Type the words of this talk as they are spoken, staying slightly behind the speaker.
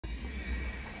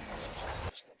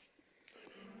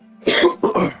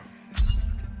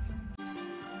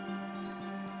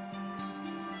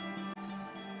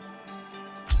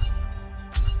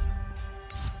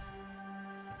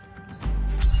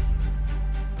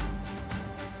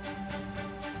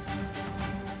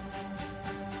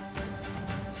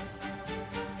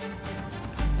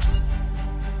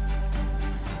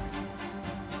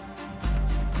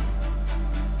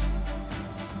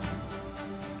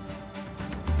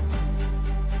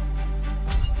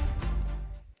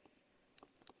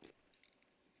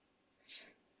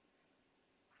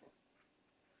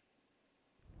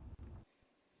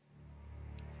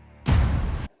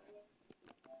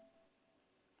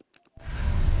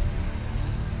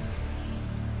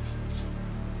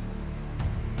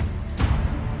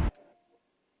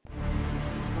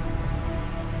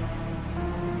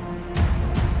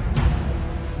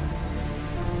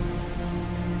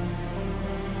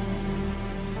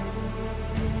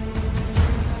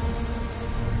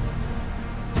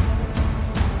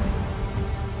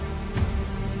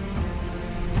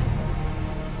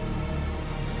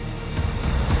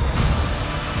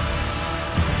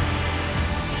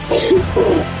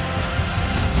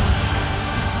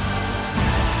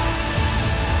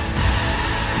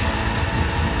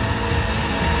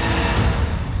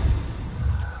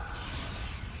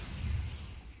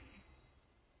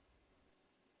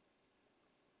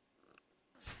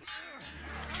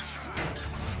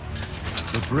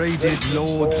The braided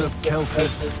lords of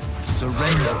Kelthus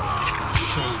surrendered and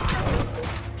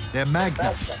showed. Their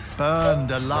magnet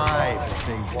burned alive as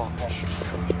they watched.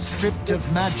 Stripped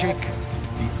of magic,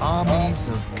 the armies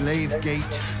of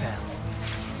Glavegate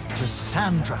fell. To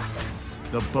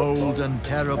Sandrak, the bold and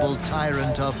terrible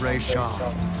tyrant of Reshar.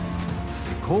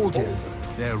 They called him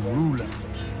their ruler,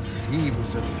 as he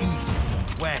was of east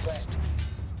and west,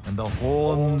 and the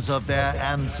horns of their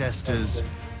ancestors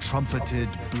trumpeted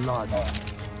blood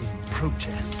in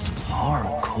protest.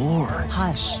 Hardcore.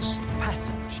 Hush.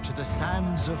 Passage to the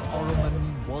sands of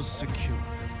Oromon was secured.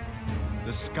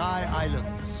 The Sky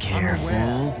Islands, Careful.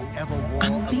 unaware the Everwar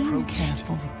I'm being approached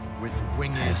careful. with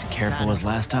winged As careful as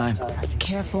last time.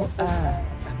 Careful,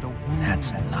 and the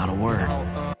wounds That's not a word.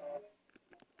 now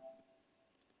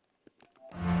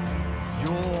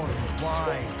yawned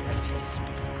wide as he spoke,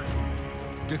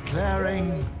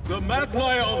 declaring, The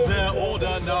Magni of their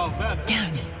order now vanish.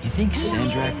 damn it. You think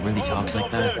Sandrak really talks like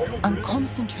that? I'm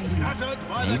concentrating.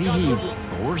 Maybe he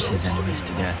bores his enemies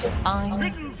to death. I'm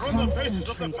Hidden from the faces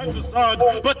of the concentrating.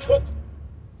 Pentacide, but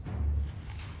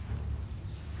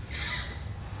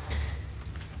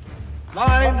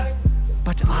Line,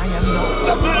 but I am not.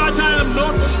 but I am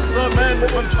not the man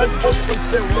contentious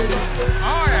with their will.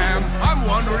 I am. I'm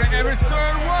wondering every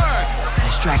third word.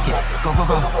 Distracted. Go, go,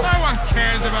 go. No one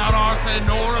cares about us in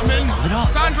Norman. Pull it up.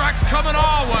 Sandrak's coming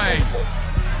our way.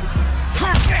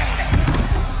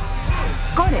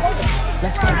 Got it.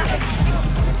 Let's go.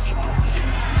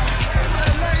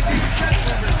 Ladies,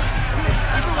 gentlemen,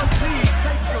 everyone please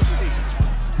take your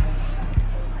seats.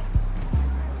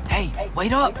 Hey,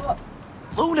 wait up.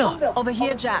 Luna. Over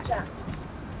here, Jack.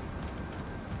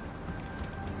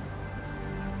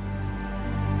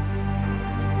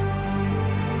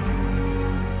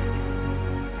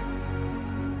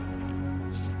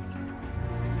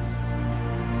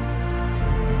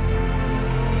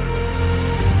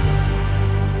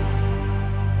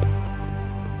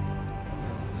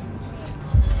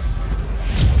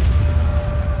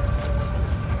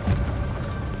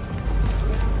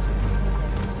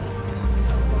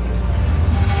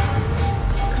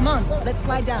 Come on, let's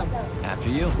slide down. After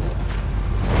you.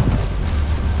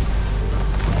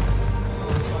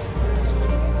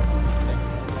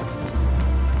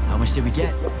 How much did we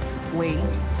get? We.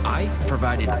 I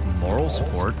provided moral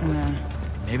support. Nah.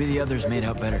 Maybe the others made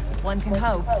out better. One can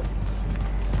hope.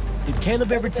 Did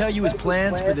Caleb ever tell you his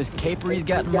plans for this caper he's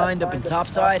got in mind up in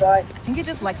Topside? I think he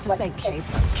just likes to say cape.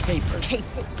 Caper. Cape.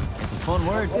 It's a fun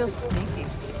word. Feels sneaky.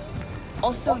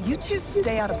 Also, you two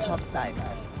stay out of Topside.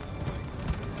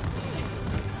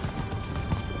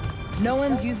 No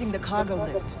one's using the cargo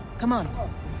lift. Come on.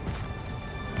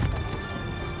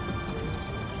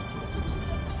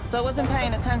 So I wasn't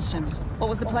paying attention. What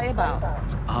was the play about?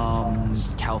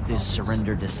 Kalthus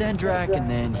surrendered to Sandrak, and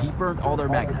then he burnt all their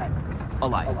magnet.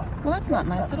 Alive. Well, that's not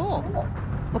nice at all.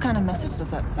 What kind of message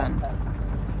does that send?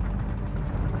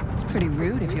 It's pretty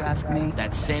rude, if you ask me.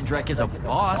 That Sandrak is a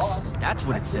boss. That's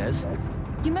what it says.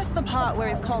 You missed the part where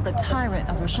he's called the Tyrant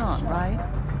of Rashan, right?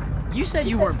 You said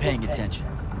you weren't paying attention.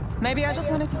 Maybe I just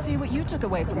wanted to see what you took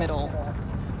away from it all.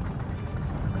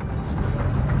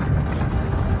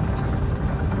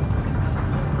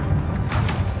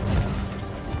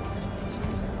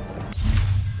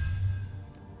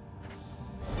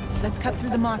 Let's cut through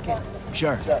the market.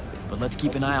 Sure, but let's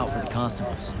keep an eye out for the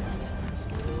constables.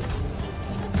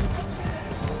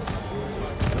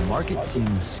 The market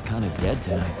seems kind of dead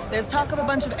tonight. There's talk of a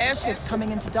bunch of airships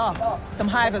coming into dock. Some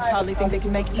hivers probably think they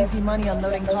can make easy money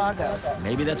unloading cargo.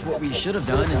 Maybe that's what we should have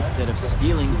done instead of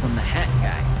stealing from the hat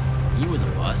guy. He was a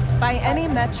bust. By any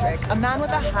metric, a man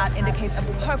with a hat indicates a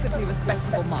perfectly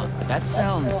respectable mark. That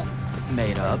sounds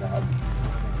made up.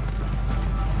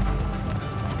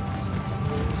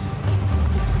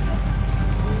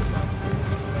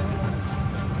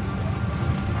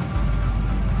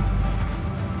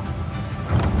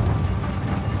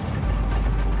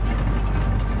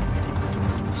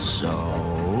 So,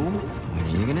 when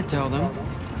are you gonna tell them?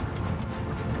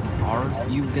 Are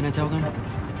you gonna tell them?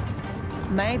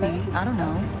 Maybe, I don't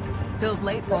know. Feels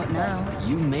late for it now.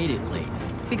 You made it late.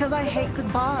 Because I hate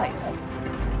goodbyes.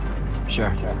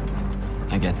 Sure.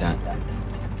 I get that.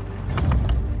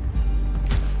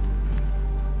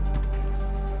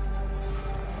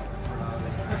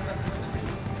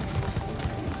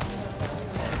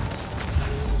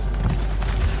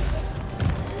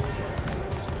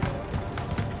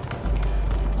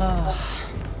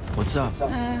 What's up?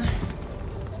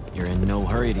 You're in no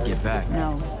hurry to get back.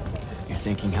 No. You're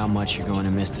thinking how much you're going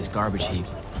to miss this garbage heap.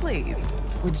 Please,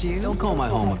 would you? Don't call my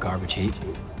home a garbage heap.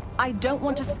 I don't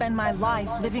want to spend my life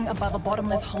living above a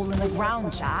bottomless hole in the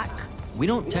ground, Jack. We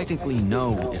don't technically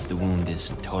know if the wound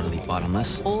is totally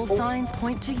bottomless. All signs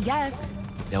point to yes.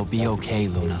 They'll be okay,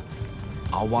 Luna.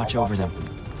 I'll watch over them.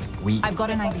 I've got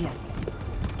an idea.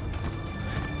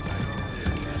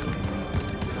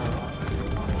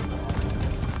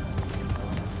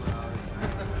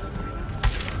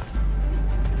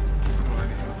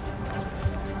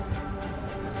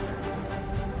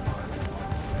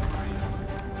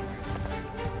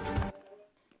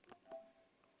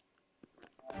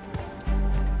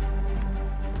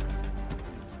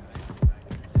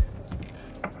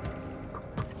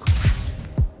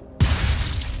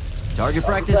 Target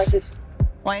practice?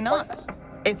 Why not?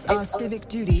 It's our civic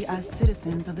duty as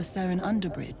citizens of the Saren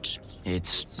Underbridge.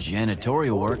 It's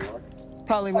janitorial work.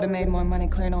 Probably would have made more money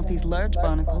clearing off these lurch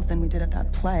barnacles than we did at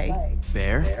that play.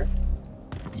 Fair.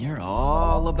 You're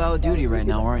all about duty right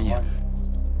now, aren't you?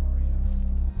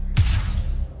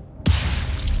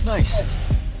 Nice.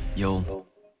 You'll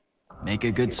make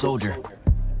a good soldier.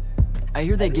 I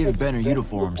hear they give better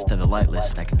uniforms to the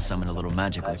lightless that can summon a little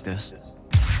magic like this.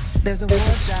 There's a war,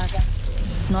 Jack.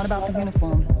 It's not about the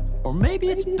uniform. Or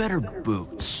maybe it's better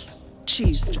boots.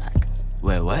 Cheese, Jack.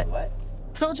 Wait, what?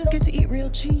 Soldiers get to eat real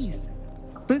cheese.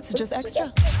 Boots are just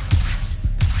extra.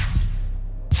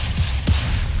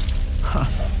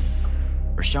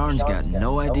 Rasharn's got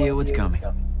no idea what's coming.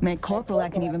 Made corporal I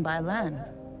can even buy land.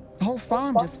 The whole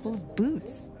farm just full of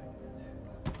boots.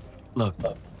 Look,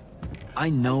 I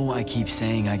know I keep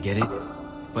saying I get it,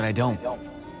 but I don't.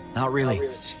 Not really.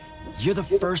 You're the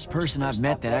first person I've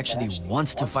met that actually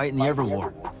wants to fight in the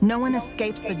Everwar. No one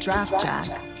escapes the draft, Jack.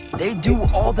 They do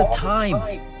all the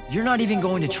time. You're not even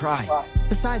going to try.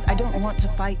 Besides, I don't want to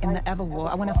fight in the Everwar.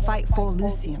 I want to fight for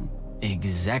Lucium.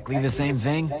 Exactly the same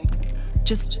thing?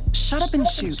 Just shut up and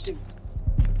shoot.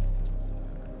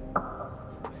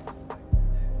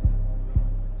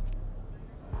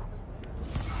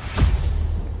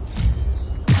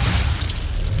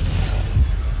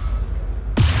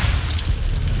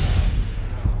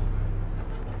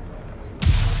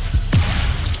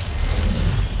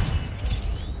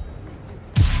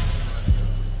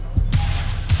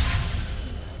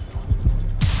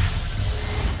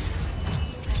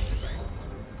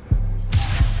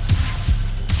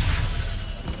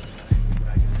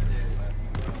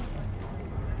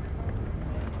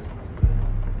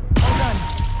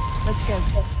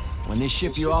 When they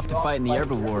ship you off to fight in the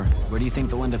Everwar, where do you think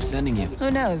they'll end up sending you? Who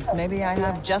knows? Maybe I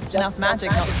have just enough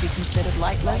magic not to be considered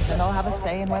lightless, and I'll have a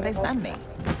say in where they send me.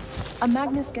 A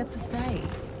Magnus gets a say.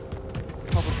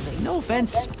 Probably. No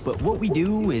offense, but what we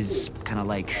do is kind of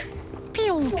like...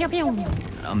 Pew, pew, pew.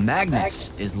 A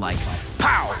Magnus is like...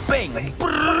 Pow! Bang! I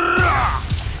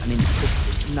mean,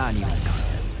 it's not even a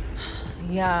contest.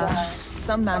 Yeah,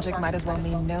 some magic might as well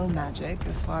mean no magic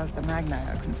as far as the Magni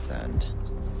are concerned.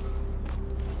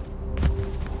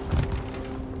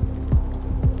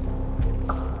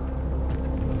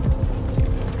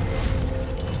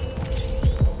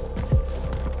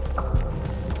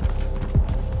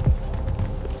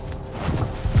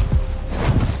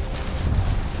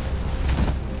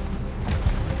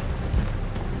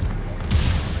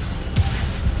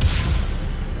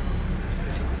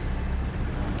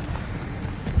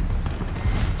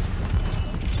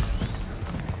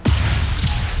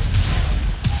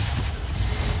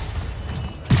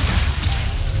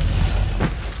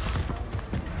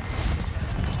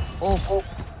 Oh,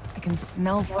 I can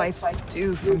smell Fife's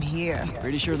stew from here.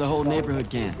 Pretty sure the whole neighborhood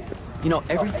can. You know,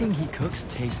 everything he cooks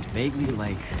tastes vaguely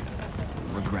like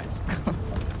regret.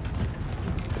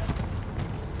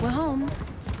 We're home.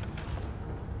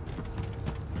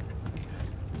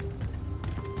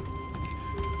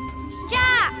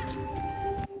 Jack!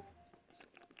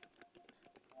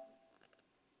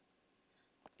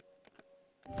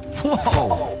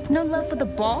 Whoa! No love for the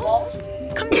boss?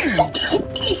 Come here.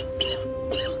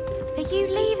 Are you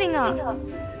leaving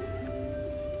us?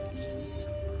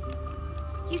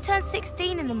 You turned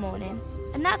 16 in the morning,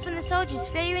 and that's when the soldiers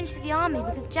threw you into the army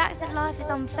because Jack said life is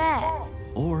unfair.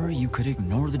 Or you could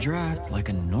ignore the draft like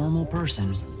a normal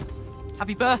person.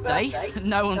 Happy birthday.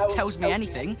 No one tells me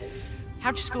anything.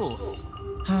 How'd you score?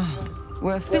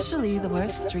 We're officially the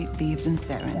worst street thieves in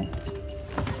Saren.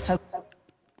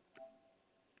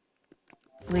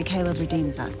 Hopefully Caleb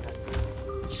redeems us.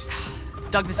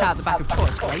 Dug this out the back of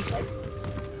Trotter's place.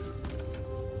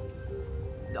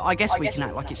 I guess we can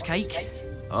act like it's cake.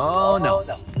 Oh no,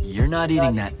 you're not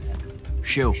eating that.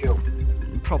 Shoo.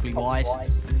 Probably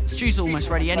wise. Stew's almost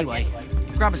ready anyway.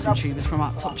 Grab us some tubers from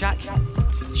up top, Jack.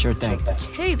 Sure thing.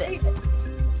 Tubers.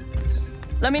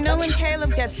 Let me know when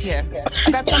Caleb gets here.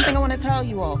 I've got something I want to tell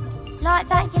you all. Like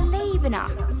that you're leaving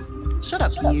us. Shut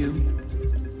up, you.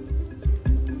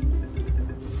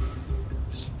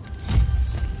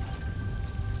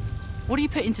 What do you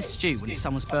put into stew when it's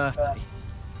someone's birthday?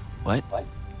 What?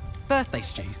 Birthday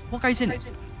stew? What goes in it?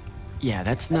 Yeah,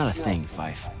 that's not a thing,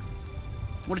 Fife.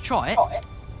 Want to try it?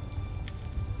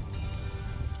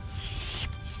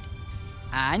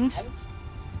 And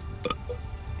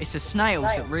it's the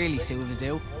snails that really seal the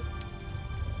deal.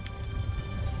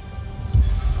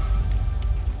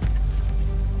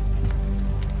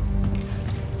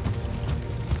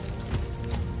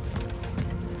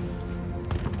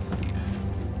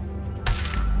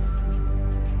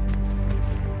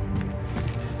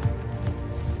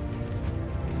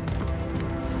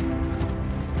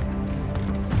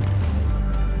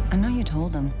 I know you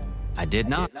told him. I did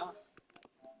not.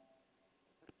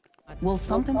 Well,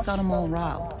 something's got him all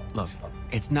riled. Look,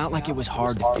 it's not like it was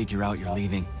hard to figure out you're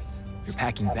leaving. You're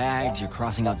packing bags, you're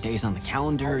crossing out days on the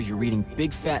calendar, you're reading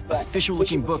big fat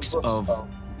official-looking books of...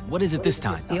 What is it this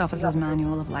time? The Officer's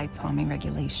Manual of Lights Army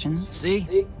Regulations.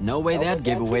 See? No way that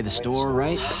gave away the store,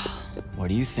 right? What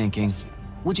are you thinking?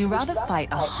 Would you rather fight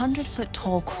 100-foot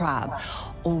tall crab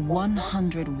or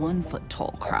 101-foot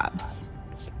tall crabs?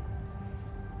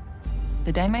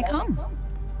 The day may come.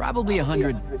 Probably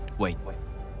 100... Wait.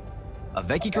 A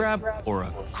Vecchi crab or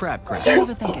a crab crab?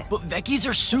 Overthink it. But Vecchis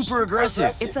are super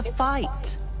aggressive. It's a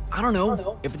fight. I don't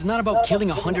know. If it's not about killing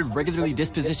 100 regularly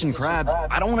dispositioned crabs,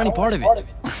 I don't want any part of it.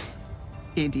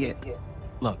 Idiot.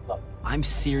 Look, I'm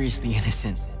seriously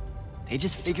innocent. They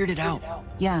just figured it out.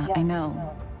 Yeah, I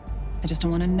know. I just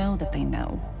don't want to know that they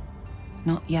know.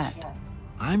 Not yet.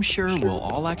 I'm sure we'll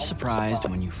all act surprised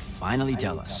when you finally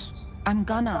tell us. I'm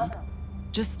gonna.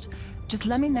 Just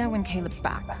let me know when Caleb's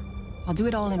back. I'll do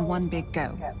it all in one big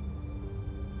go.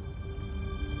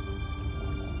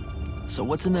 So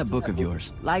what's in that book of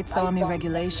yours? Lights Army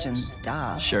Regulations,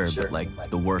 duh. Sure, but like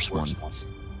the worst one.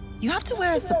 You have to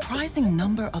wear a surprising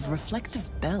number of reflective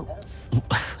belts.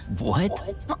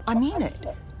 What? I mean it.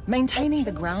 Maintaining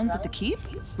the grounds at the keep,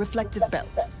 reflective belt.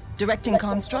 Directing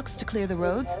constructs to clear the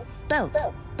roads, belt,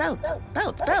 belt,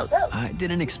 belt, belt. I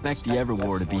didn't expect the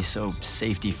Everwar to be so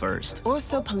safety first. Or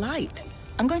so polite.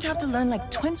 I'm going to have to learn like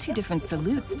 20 different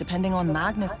salutes depending on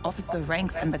Magnus officer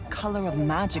ranks and the color of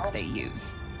magic they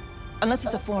use. Unless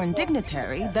it's a foreign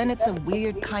dignitary, then it's a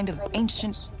weird kind of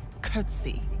ancient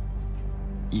curtsy.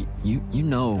 You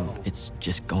know it's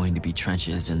just going to be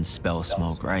trenches and spell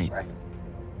smoke, right?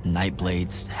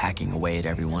 Nightblades hacking away at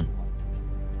everyone.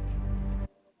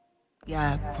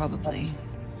 Yeah, probably.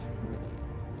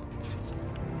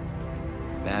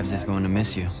 Babs is going to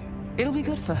miss you. It'll be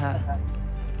good for her.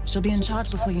 She'll be in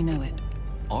charge before you know it.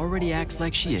 Already acts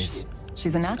like she is.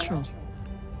 She's a natural.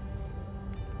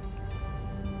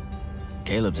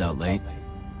 Caleb's out late.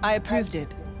 I approved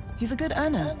it. He's a good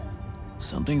earner.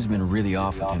 Something's been really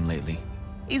off with him lately.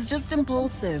 He's just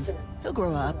impulsive. He'll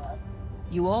grow up.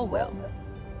 You all will.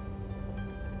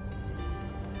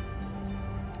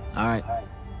 All right.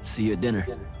 See you at dinner.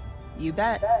 You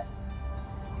bet.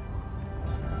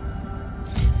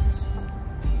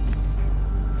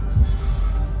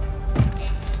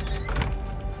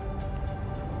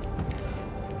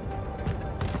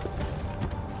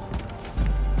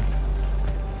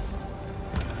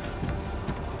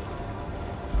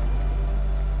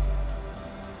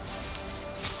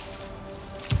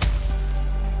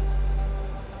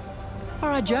 All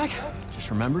right, Jack. Just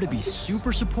Just remember to be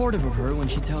super supportive of her when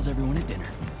she tells everyone at dinner.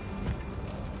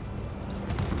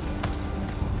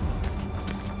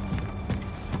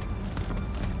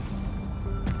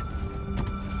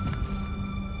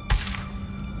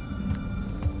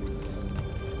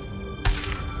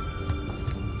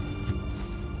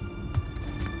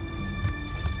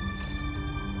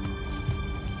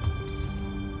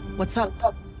 What's up?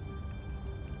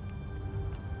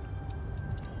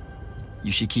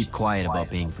 You should keep quiet about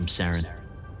being from Saren.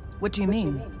 What do you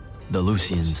mean? The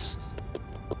Lucians,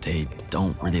 they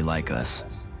don't really like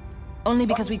us. Only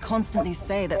because we constantly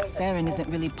say that Saren isn't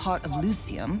really part of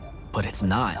Lucium. But it's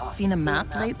not. Seen a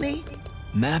map lately?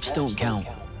 Maps don't count.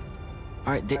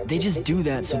 Alright, they just do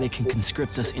that so they can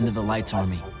conscript us into the Light's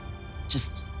army.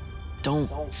 Just don't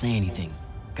say anything,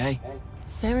 okay?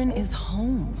 Saren is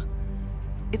home.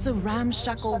 It's a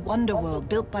ramshackle wonderworld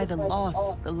built by the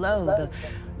lost, the low, the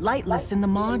lightless in the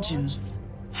margins.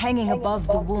 Hanging above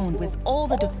the wound with all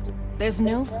the there's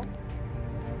no...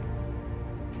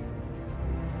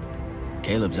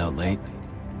 Caleb's out late.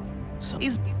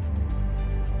 He's...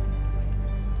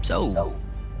 So,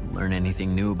 learn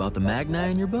anything new about the Magni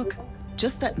in your book?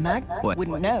 Just that What?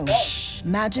 wouldn't know.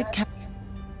 Magic can...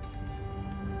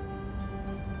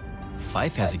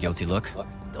 Fife has a guilty look.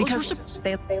 Because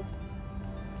they...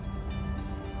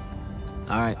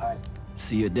 Alright,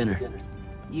 see you at dinner.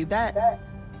 You bet.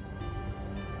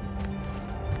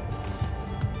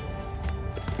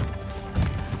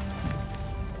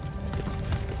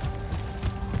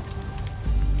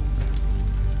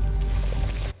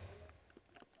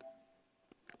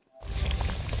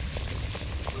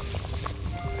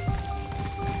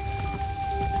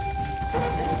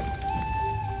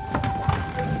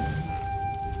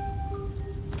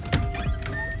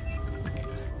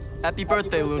 Happy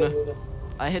birthday, Luna.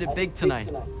 I hit it big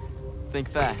tonight. Think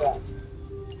fast.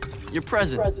 Your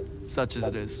present, such as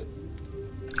it is.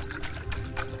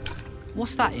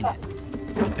 What's that in it?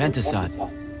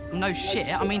 Pentasod. No shit,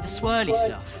 I mean the swirly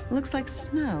stuff. Looks like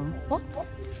snow. What?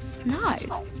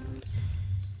 Snow?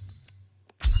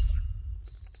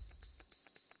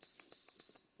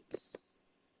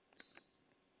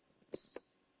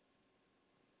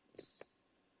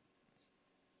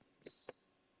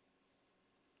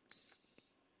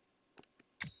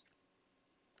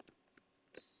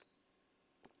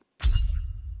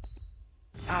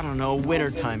 I don't know,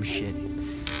 wintertime shit.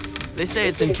 They say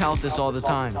it's in Calthus all the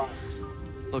time.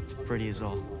 Looked pretty as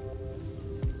all.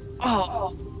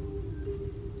 Oh!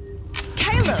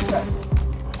 Caleb!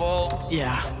 Oh,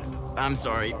 yeah. I'm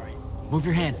sorry. Move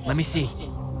your hand, let me see.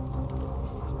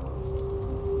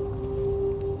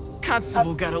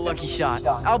 Constable got a lucky shot.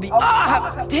 I'll be...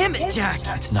 Ah! Damn it, Jack!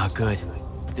 It's not good.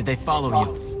 Did they follow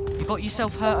you? You got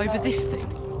yourself hurt over this thing?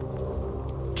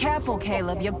 Careful,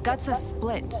 Caleb. Your guts are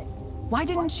split. Why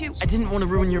didn't you... I didn't want to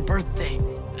ruin your birthday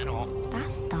at all.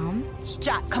 That's dumb.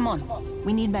 Jack, come on.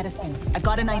 We need medicine. I've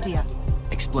got an idea.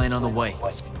 Explain on the way.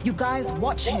 You guys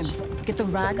watch him. Get the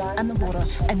rags and the water,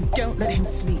 and don't let him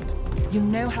sleep. You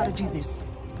know how to do this.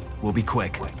 We'll be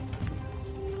quick.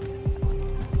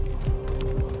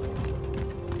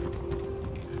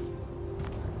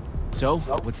 So,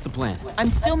 what's the plan? I'm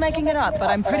still making it up, but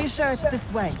I'm pretty sure it's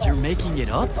this way. You're making it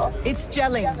up? It's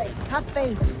gelling. Have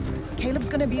faith. Caleb's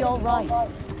gonna be all right.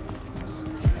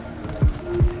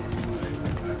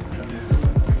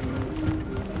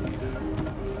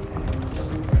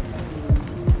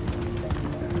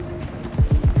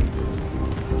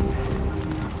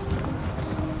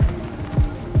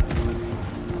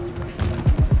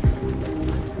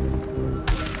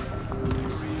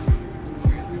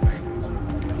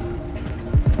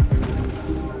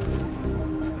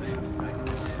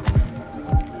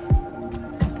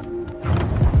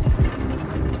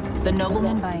 The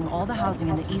nobleman buying all the housing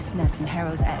in the East Nets and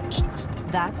Harrow's Edge.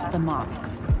 That's the mark.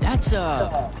 That's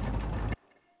the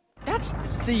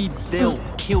they'll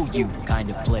kill you kind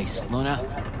of place, Luna.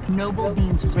 Noble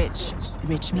means rich.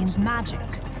 Rich means magic.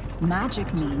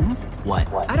 Magic means... What?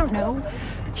 I don't know.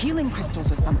 Healing crystals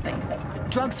or something.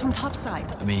 Drugs from topside.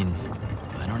 I mean,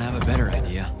 I don't have a better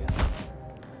idea.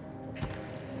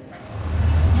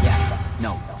 Yeah,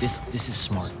 no, this is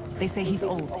smart. They say he's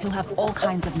old. He'll have all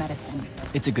kinds of medicine.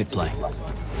 It's a good play.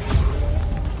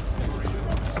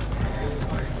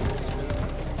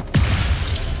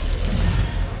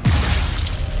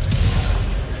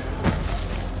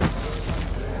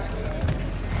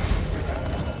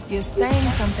 You're saying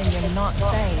something you're not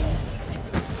saying.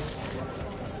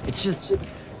 It's just,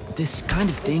 this kind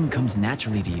of thing comes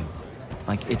naturally to you.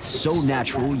 Like, it's so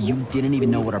natural, you didn't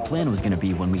even know what our plan was gonna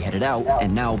be when we headed out,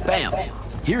 and now, bam!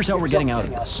 Here's how we're getting out of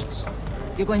this.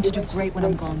 You're going to do great when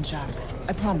I'm gone, Jack.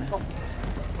 I promise.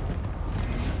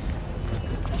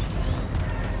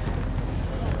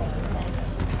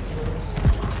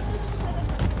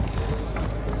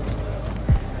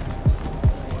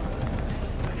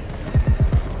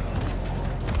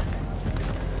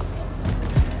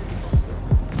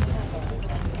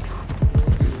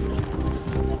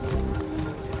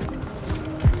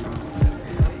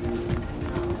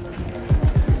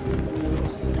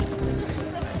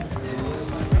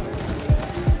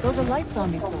 Those are light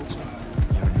zombie soldiers.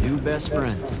 Your new best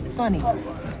friends. Funny.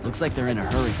 Looks like they're in a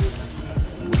hurry.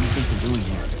 What do you think they're doing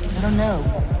here? I don't know.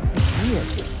 It's weird.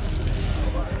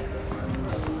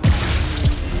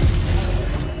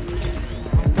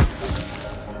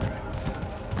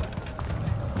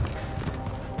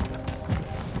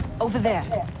 Over there.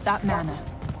 That manor.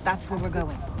 That's where we're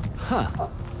going. Huh.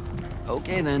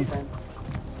 Okay then.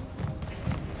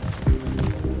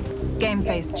 Game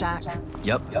face, Jack.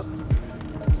 Yep.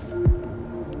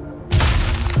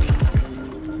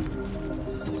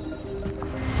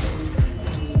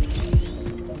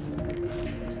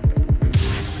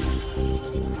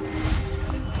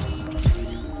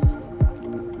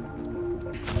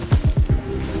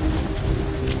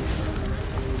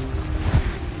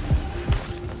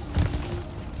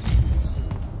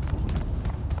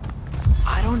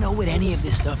 I don't know what any of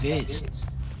this stuff is.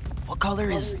 What color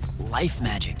is life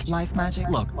magic? Life magic?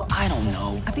 Look, I don't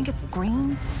know. I think it's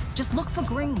green. Just look for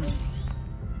green.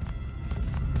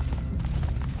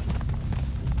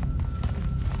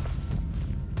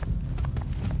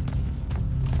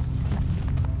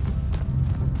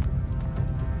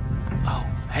 Oh,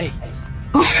 hey.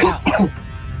 Check it out.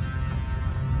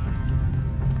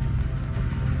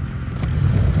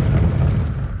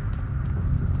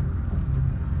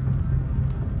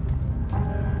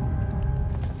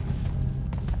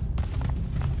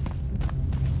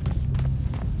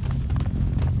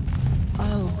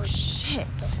 Oh, shit.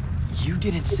 You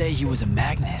didn't say he was a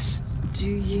Magnus. Do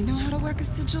you know how to work a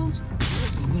sigil?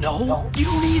 No, you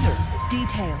don't either.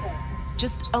 Details.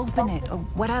 Just open it or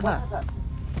whatever.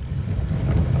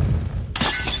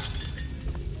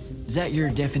 Is that your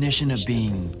definition of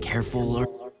being careful or...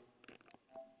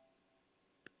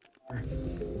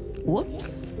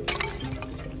 Whoops.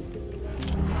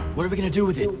 What are we gonna do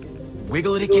with it?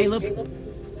 Wiggle it, Caleb?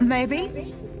 Maybe?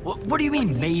 What do you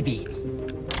mean, maybe?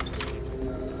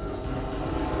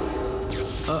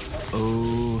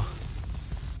 Uh-oh.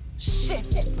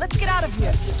 Shit! Let's get out of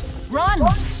here! Run!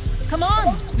 Come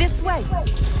on! This way!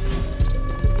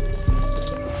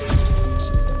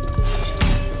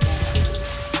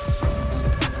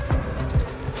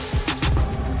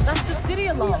 That's the city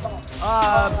alarm!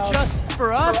 Just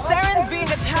for us? Saren's being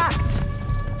attacked!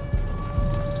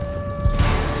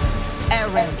 Air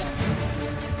raid.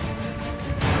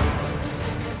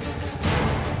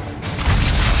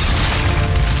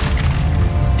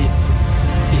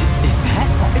 Is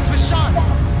that? It's Rashawn!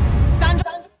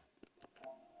 Sandra!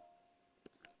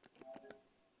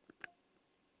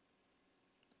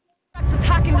 It's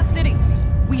attacking the city!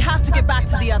 We have to get back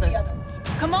to the others.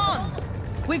 Come on!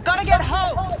 We've got to get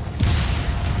home!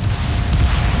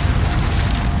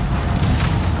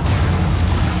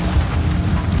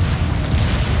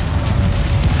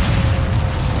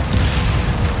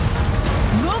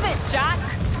 Move it, Jack!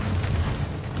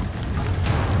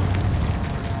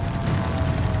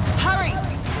 Hurry!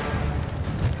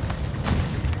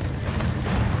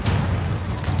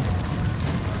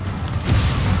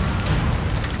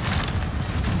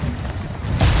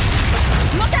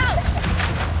 Look out!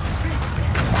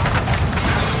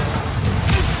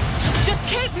 Just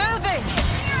keep moving!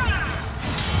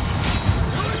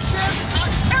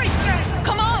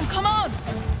 Come on, come on!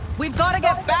 We've got to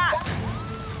get back!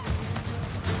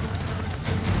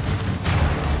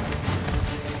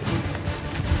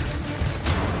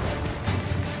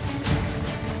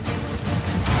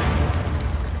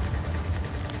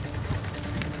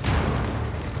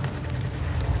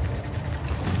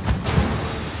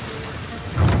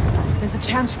 There's a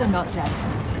chance they're not dead.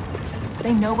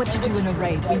 They know what to do in a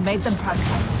raid. We made them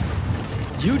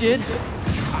practice. You did.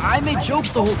 I made jokes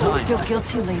the whole time. Feel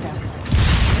guilty later.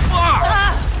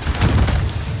 Ah!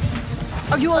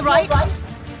 Are you all right?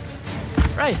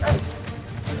 Right.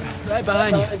 Right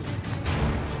behind you.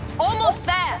 Almost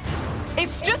there.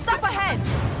 It's just up ahead.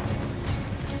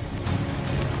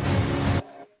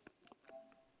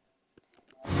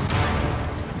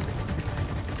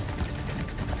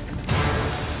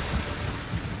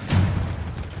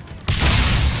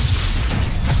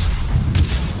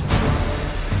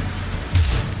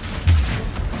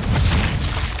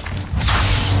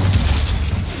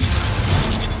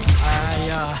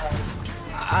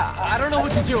 I don't know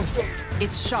what to do.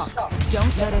 It's shock.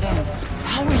 Don't let it in.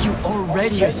 How are you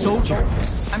already a soldier?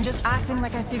 I'm just acting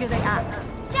like I figure they act.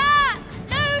 Jack!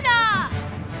 Luna!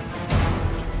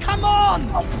 Come on!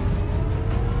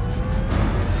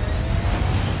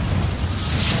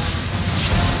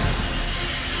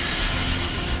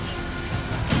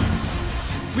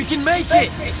 We can make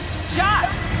it! Jack!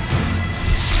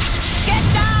 Get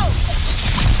down!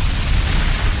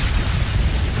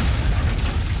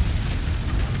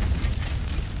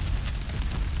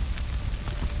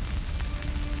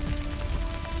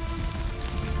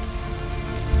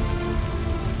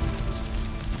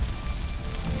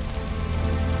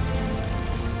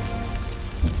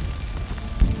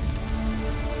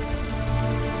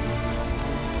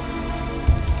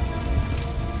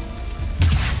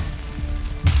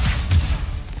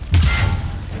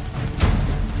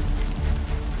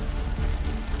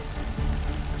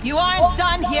 You aren't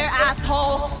done here,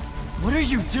 asshole! What are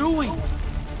you doing?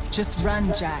 Just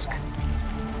run, Jack.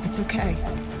 It's okay.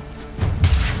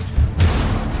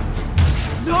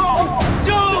 No!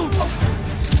 Dude!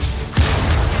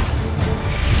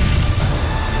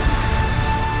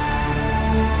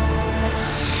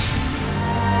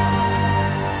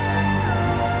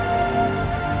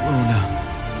 Luna.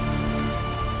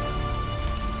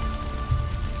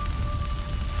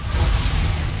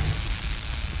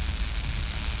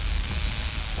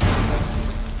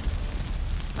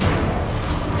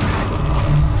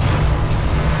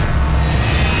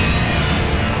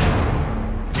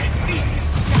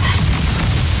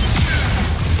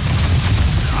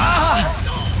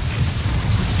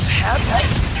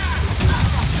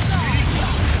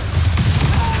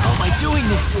 How am I doing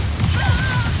this?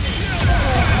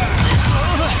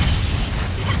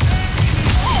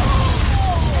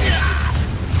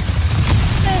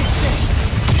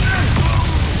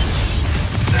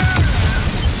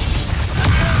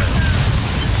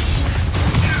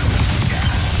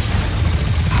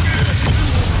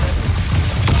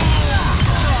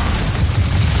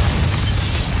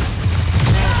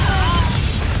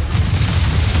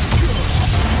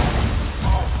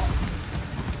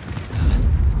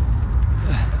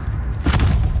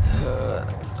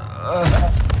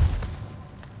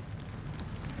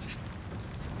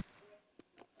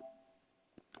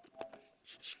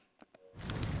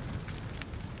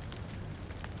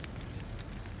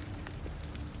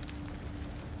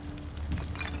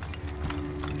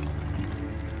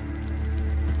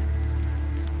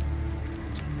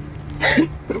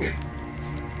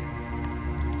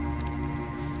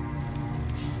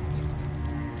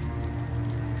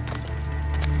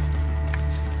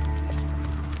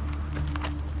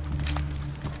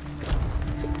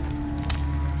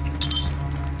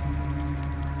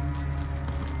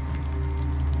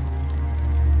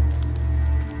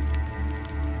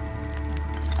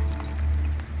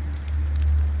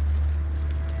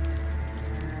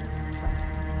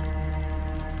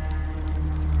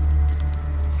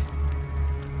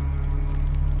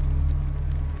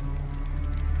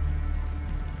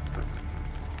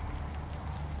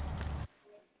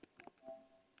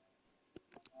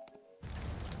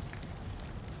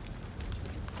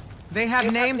 They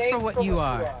have names for what you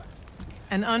are.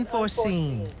 An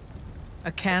unforeseen,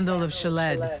 a candle of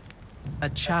Shaled, a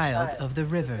child of the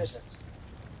rivers.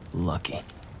 Lucky.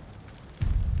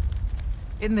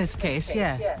 In this case,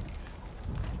 yes.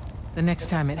 The next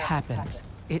time it happens,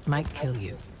 it might kill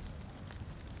you.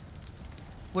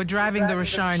 We're driving the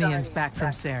Rasharnians back from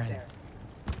Saren.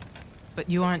 But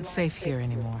you aren't safe here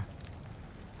anymore.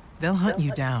 They'll hunt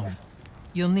you down.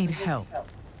 You'll need help.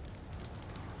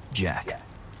 Jack.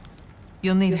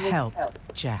 You'll need help,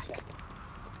 Jack.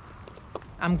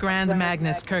 I'm Grand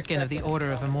Magnus Kirkin of the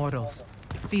Order of Immortals,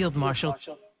 Field Marshal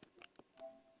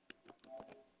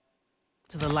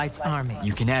to the Light's Army.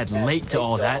 You can add late to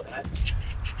all that.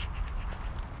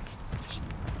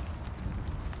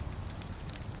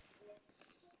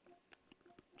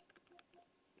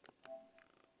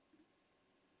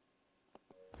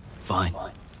 Fine.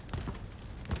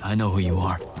 I know who you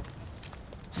are.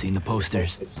 Seen the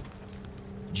posters.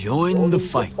 Join the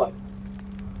fight.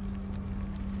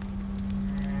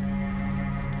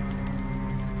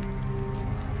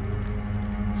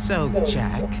 So,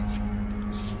 Jack,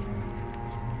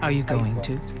 are you going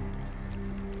to?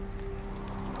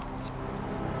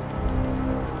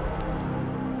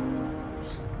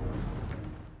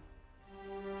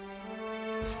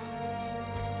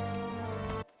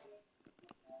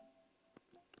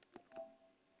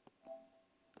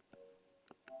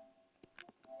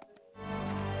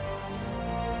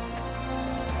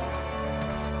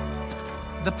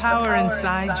 The power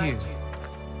inside you,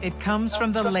 it comes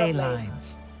from the ley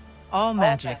lines. All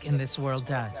magic in this world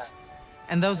does.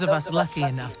 And those of us lucky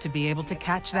enough to be able to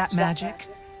catch that magic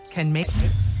can make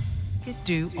it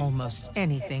do almost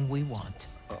anything we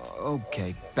want.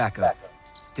 Okay, back up.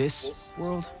 This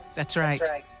world? That's right.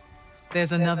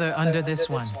 There's another under this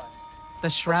one. The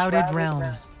Shrouded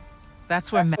Realm.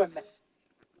 That's where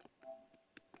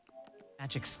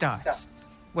magic starts.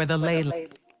 Where the ley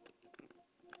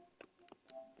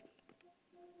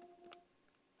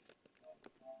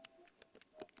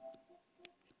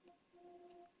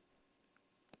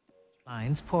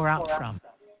lines pour out from.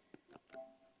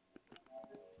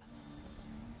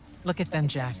 Look at them,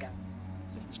 Jack.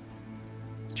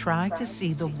 Try to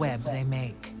see the web they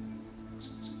make.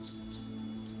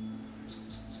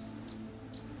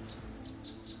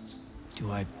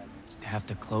 Do I have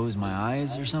to close my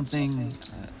eyes or something?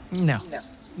 No,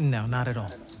 not at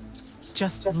all.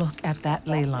 Just look at that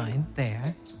ley line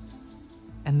there,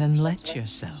 and then let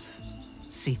yourself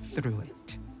see through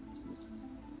it.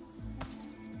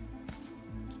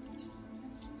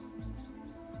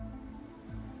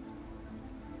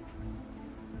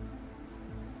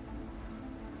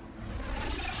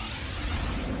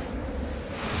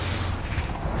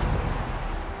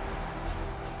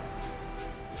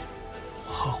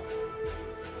 Whoa.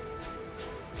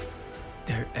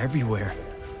 They're everywhere.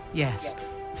 Yes.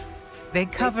 They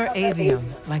cover Aveum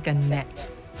like a net,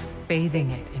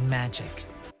 bathing it in magic.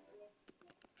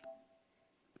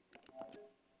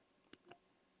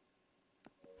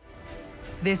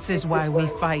 This is why we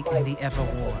fight in the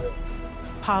Everwar.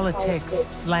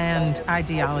 Politics, land,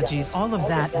 ideologies, all of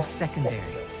that is secondary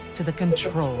to the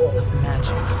control of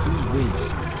magic. Who's we?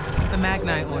 The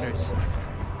Magni orders.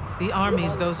 The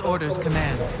armies those orders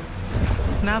command.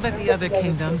 Now that the other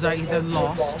kingdoms are either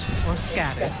lost or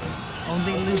scattered,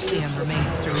 only Lucian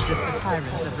remains to resist the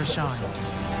tyrant of Rasharn.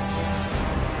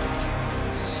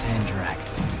 Sandrak.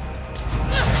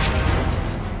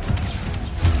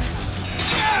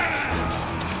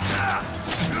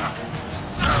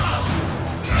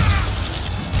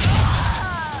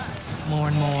 More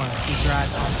and more, he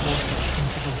drives our forces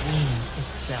into the wound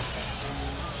itself,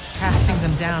 casting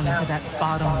them down into that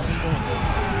bottomless void,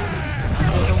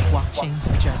 under the watching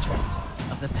judgment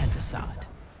of the Pentasod.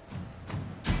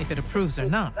 If it approves or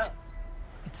not,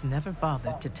 it's never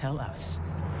bothered to tell us.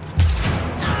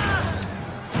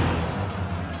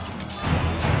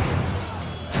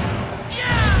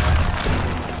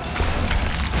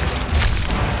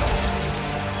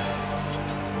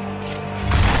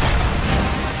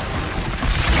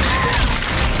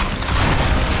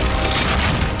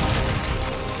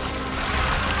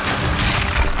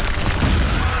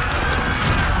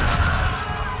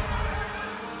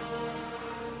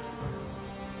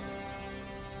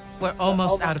 We're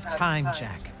almost out of time,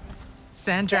 Jack.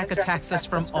 Sandrak attacks us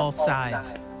from all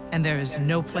sides, and there is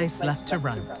no place left to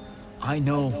run. I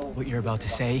know what you're about to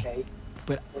say,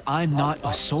 but I'm not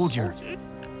a soldier.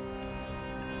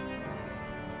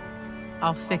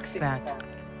 I'll fix that.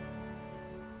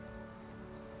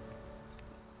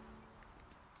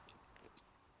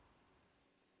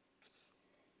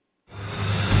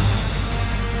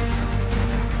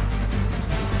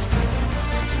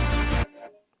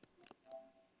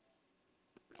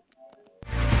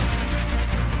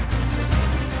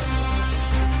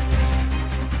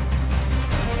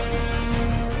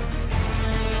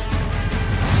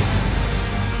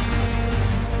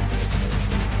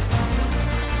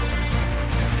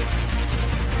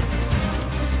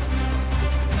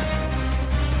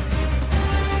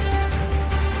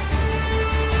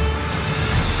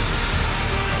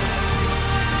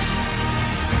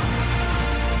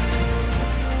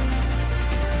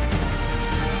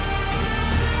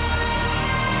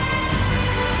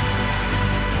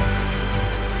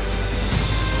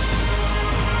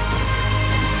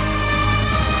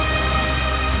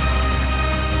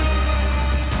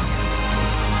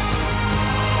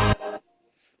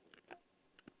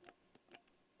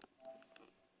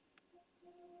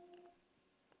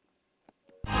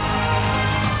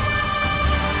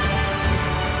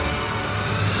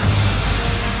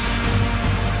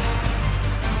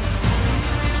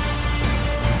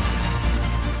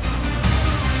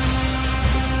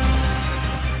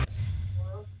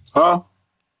 Huh?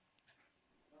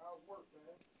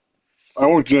 I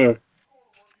work there.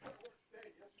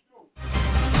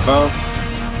 Huh?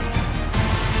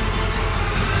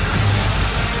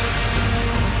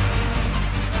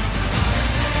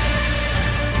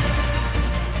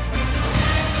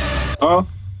 Huh?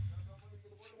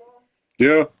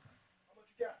 Yeah.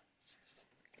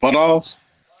 $5.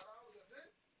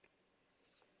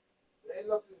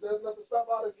 There's enough to stop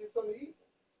out and get something to eat.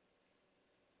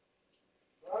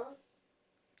 Huh?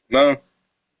 No. You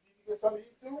get something to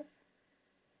eat too?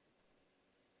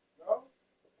 No?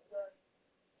 Okay.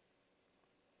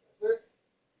 That's it?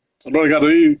 I know they got to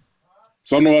eat.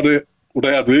 So I know what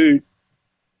they have to eat. Anybody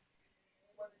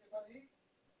get something to eat?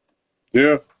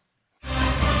 Yeah.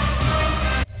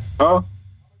 Huh?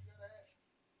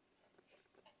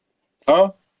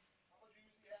 Huh?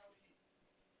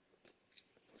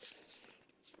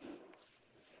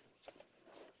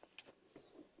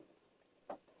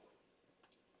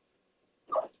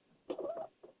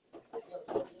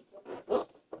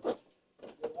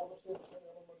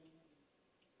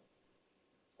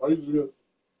 I usually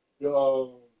get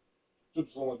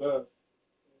chips on like that.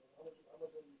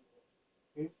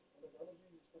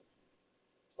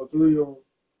 A three or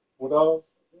 $4.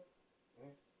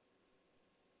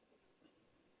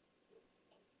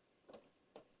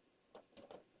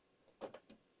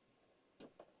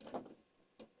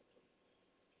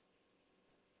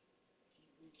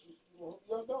 want to hook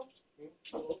you up, though? You want to hook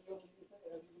you up when you get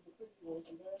paid? As you get the fix, you want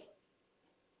to hook your dad up?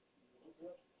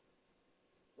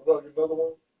 What about get another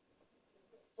one?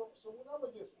 So when I'm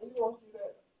going to get, when you going to hook your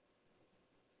dad up?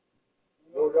 You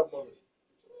know, got money.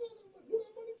 You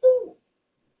got money too.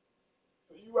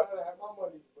 So you rather have my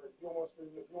money, but you don't want to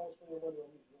spend your money on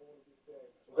me. You don't want to get that.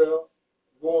 Well,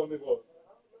 go on, nigga.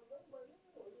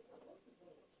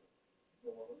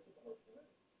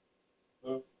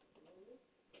 Huh?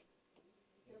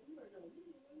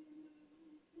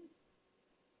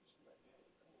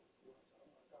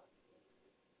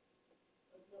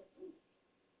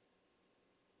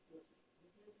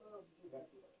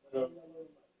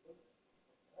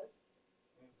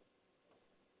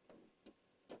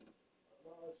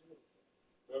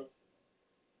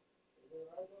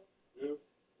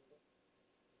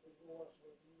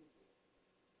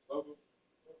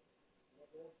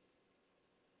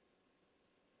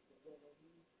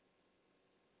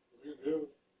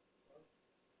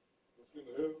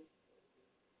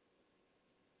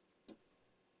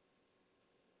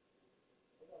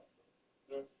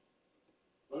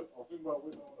 But I'm thinking about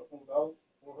waiting on the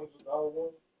 $400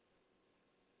 one.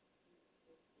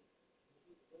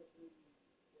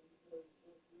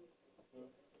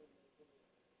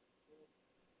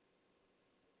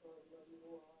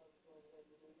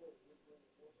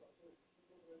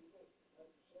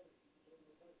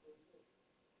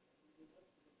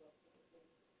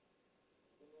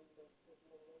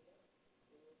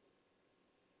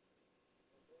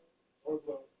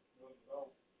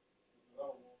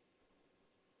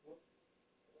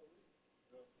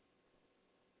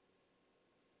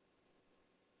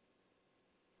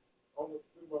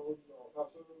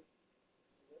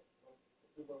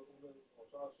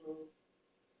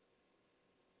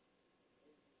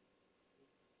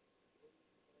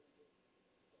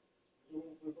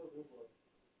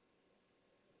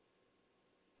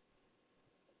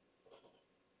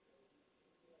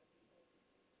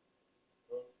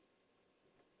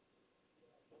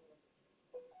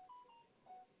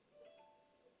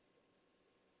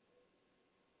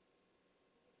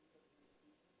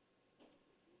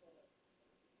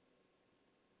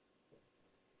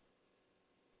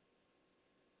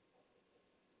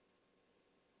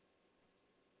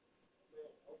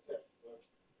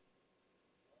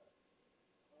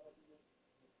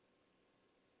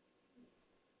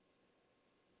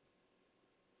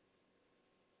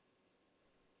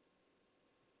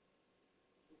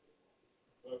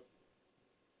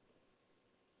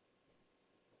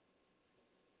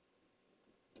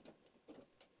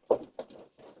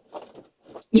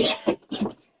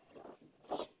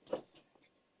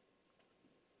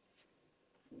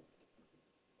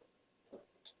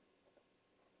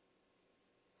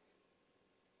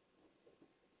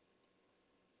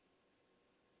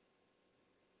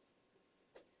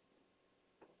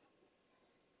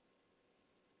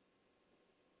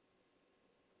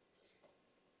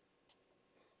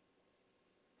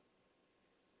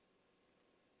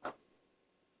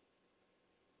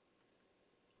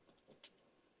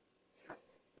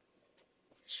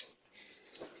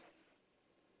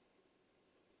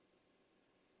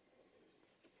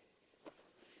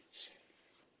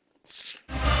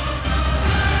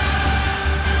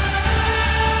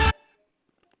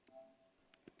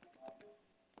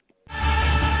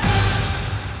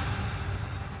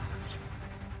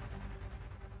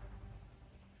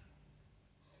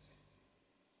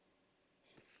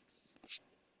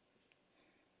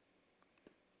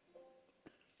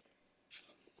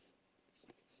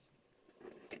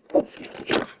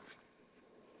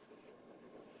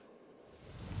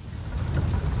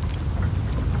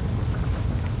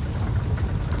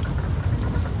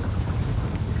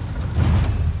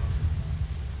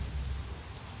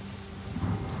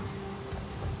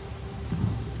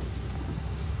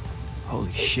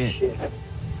 Holy shit.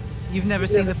 You've never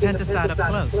seen the Pentaside up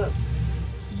close.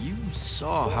 You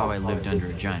saw how I lived under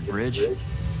a giant bridge.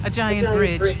 A giant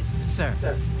bridge,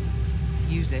 sir.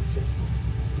 Use it.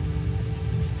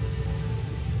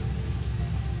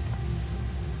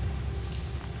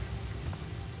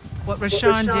 What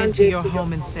Rasharn did to your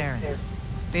home in Saren,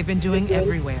 they've been doing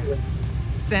everywhere.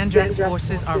 Sandrak's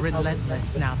forces are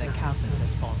relentless now that Kalthus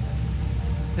has fallen.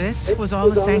 This was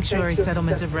all a sanctuary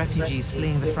settlement of refugees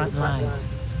fleeing the front lines,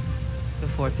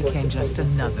 before it became just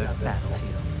another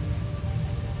battlefield.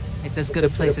 It's as good a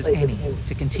place as any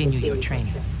to continue your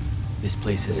training. This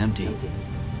place is empty.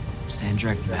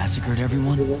 Sandrak massacred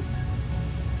everyone?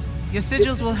 Your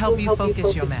sigils will help you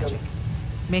focus your magic.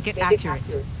 Make it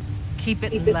accurate. Keep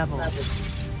it level.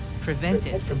 Prevent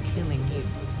it from killing you.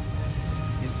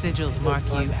 Your sigils mark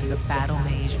you as a battle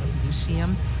mage of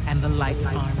Lucium and the Light's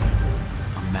army.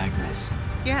 I'm Magnus.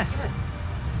 Yes.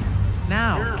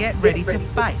 Now, get ready to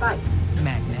fight,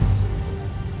 Magnus.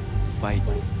 Fight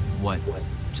what,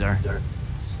 sir?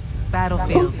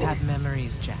 Battlefields have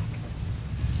memories, Jack.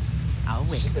 I'll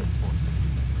wait for you.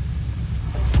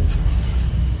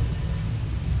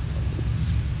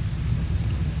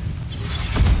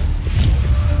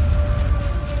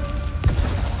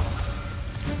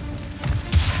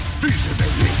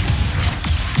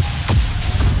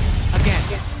 Again.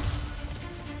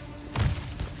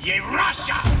 Ye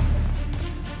Russia!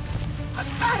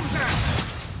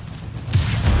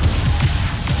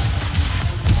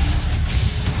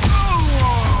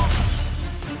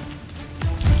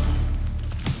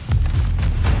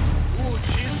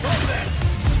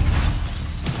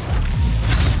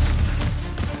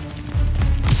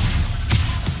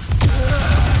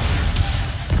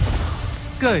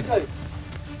 Good.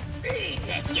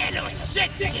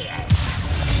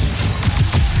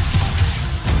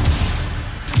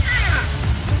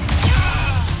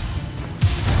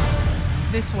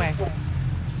 This way.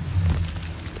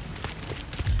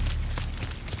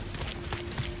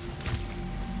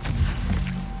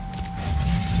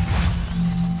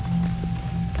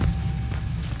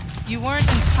 You weren't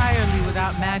entirely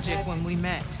without magic when we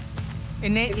met.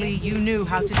 Innately, you knew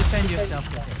how to defend yourself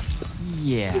with it.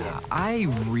 Yeah, I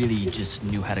really just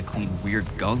knew how to clean weird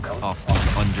gunk off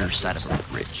the underside of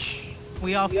a bridge.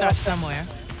 We all start somewhere.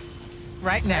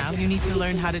 Right now, you need to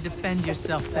learn how to defend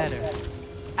yourself better.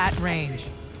 At range.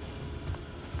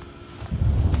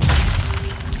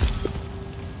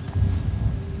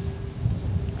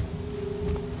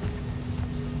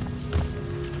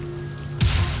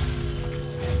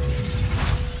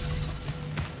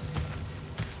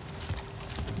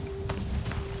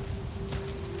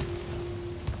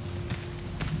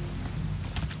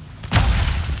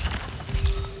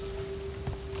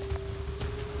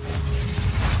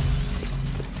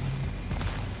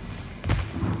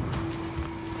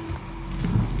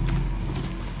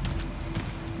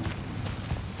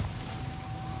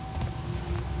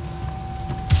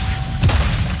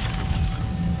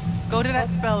 Go to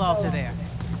that spell altar there.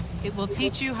 It will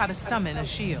teach you how to summon a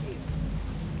shield.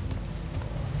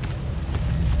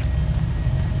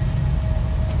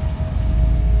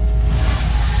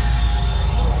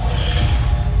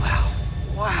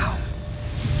 Wow.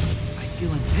 I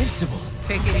feel invincible.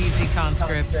 Take it easy,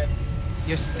 conscript.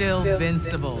 You're still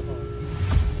invincible.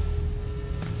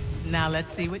 Now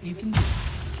let's see what you can do.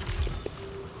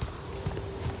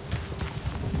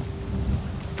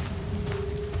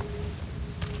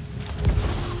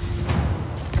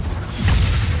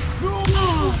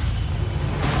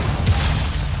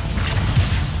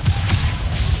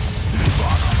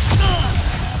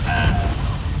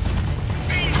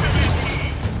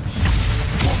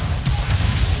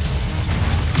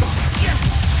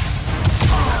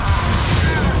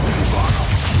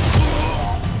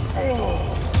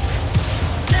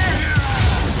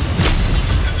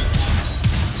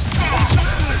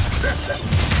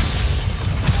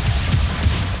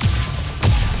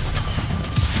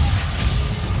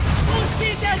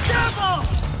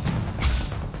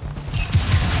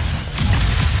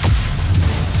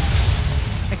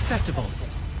 Acceptable.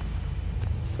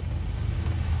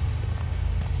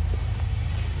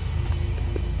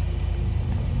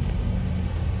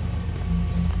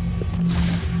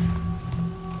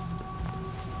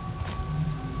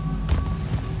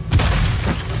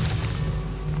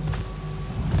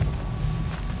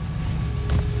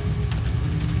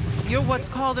 You're what's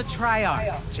called a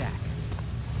triarch, Jack.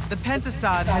 The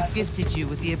Pentasod has gifted you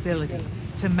with the ability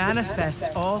to manifest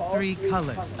all three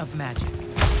colors of magic.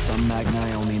 Some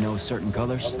Magni only know certain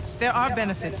colors. There are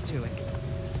benefits to it.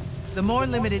 The more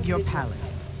limited your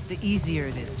palette, the easier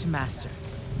it is to master.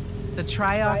 The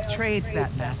Triarch trades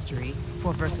that mastery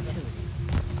for versatility.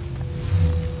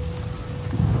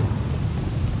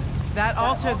 That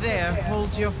altar there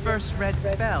holds your first red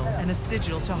spell and a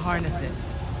sigil to harness it.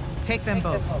 Take them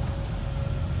both.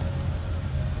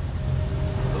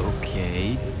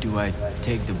 Okay, do I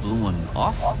take the blue one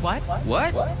off? What?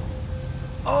 What?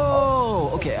 Oh,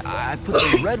 okay, I put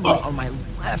the red one on my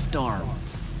left arm.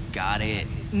 Got it.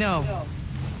 No.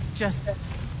 Just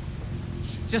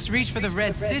reach for the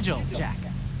red sigil, Jack.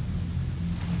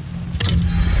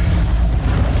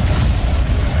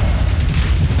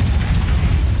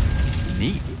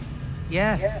 Neat.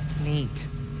 Yes, neat.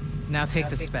 Now take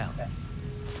the spell.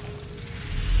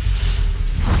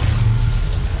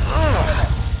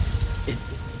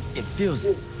 It feels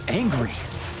angry.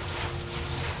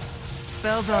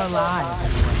 Spells are alive.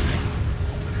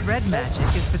 Red magic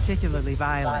is particularly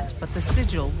violent, but the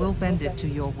sigil will bend it to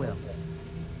your will.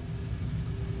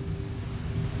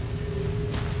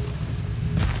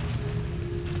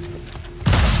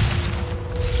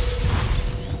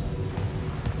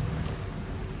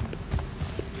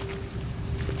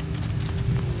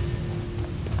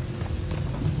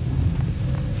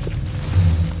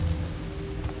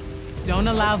 Don't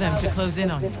allow them to close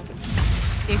in on you.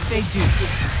 If they do,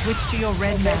 switch to your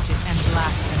red magic and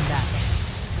blast them back.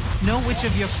 Know which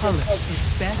of your colors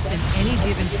is best in any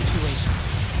given situation.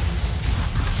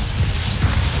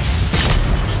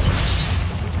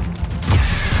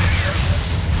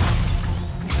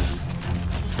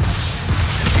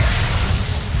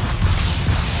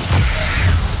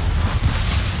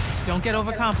 Don't get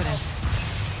overconfident.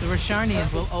 The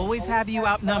Rasharnians will always have you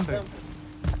outnumbered.